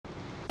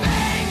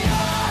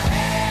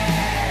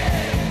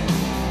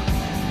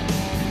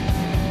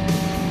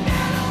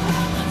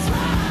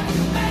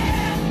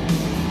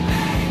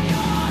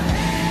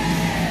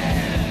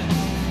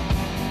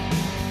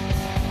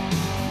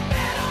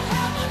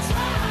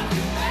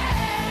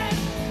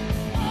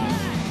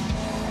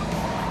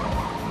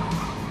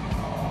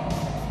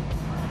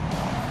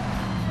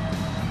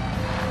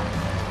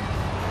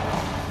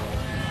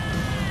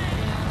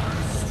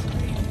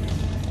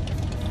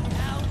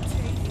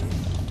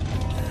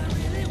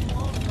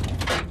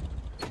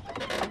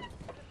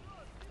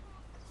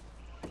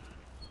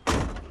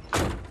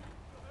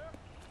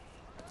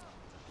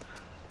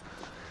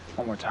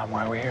One more time,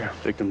 why are we here?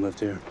 Victim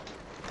lived here.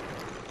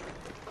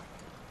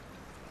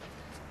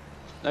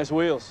 Nice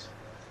wheels.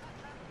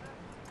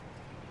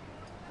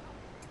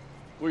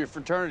 We're your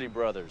fraternity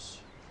brothers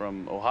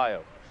from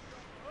Ohio.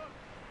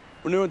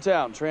 We're new in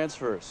town,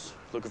 transfers,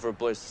 looking for a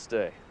place to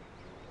stay.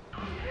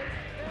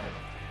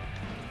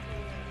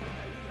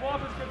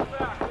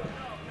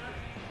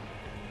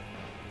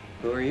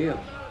 Who are you?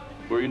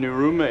 We're your new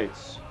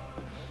roommates.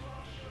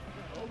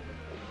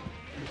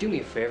 Do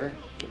me a favor.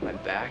 Get my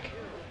back.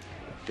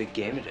 Big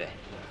game today.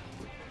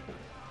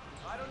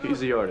 He's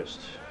the artist.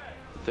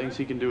 Things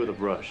he can do with a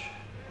brush.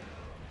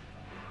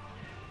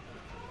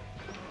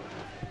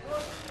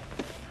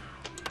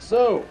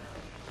 So,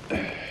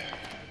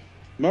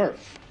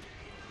 Murph,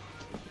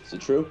 is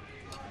it true?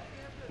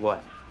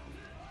 What?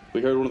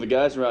 We heard one of the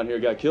guys around here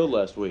got killed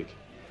last week.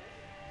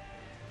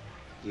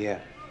 Yeah.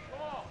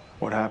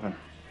 What happened?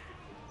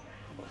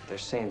 They're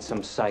saying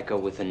some psycho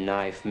with a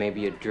knife,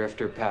 maybe a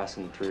drifter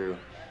passing through.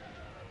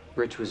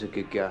 Rich was a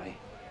good guy.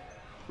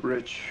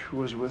 Rich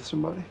was with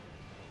somebody?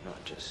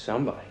 Not just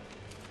somebody.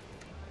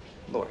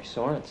 Lori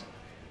Sorensen.